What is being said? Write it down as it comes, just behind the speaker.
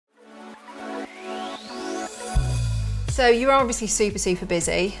So you're obviously super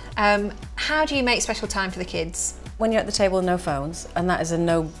busy. How do you make special time for the kids? When you're at the table, no phones, and that is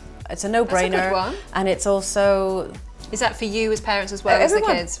it's a no-brainer. That's a good one. And it's also... Is that for you as parents as well as the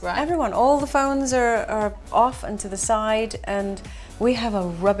kids, right? Everyone. All the phones are off and to the side, and we have a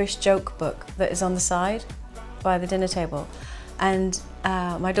rubbish joke book that is on the side by the dinner table. And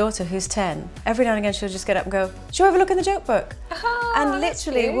my daughter, who's 10, every now and again she'll just get up and go, "Shall we have a look in the joke book?" Oh, and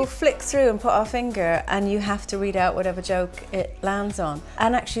literally we'll flick through and put our finger, and you have to read out whatever joke it lands on.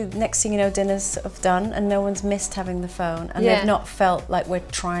 And actually, next thing you know, dinner's sort of done and no one's missed having the phone, and they've not felt like we're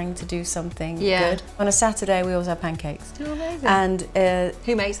trying to do something good. On a Saturday we always have pancakes. Oh, amazing. And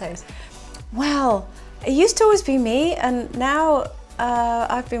who makes those? Well, it used to always be me, and now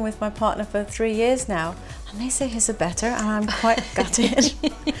I've been with my partner for 3 years now, and they say his are better, and I'm quite gutted.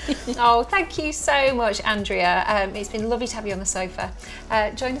 Oh, thank you so much, Andrea. It's been lovely to have you on the sofa.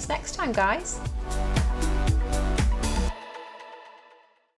 Join us next time, guys.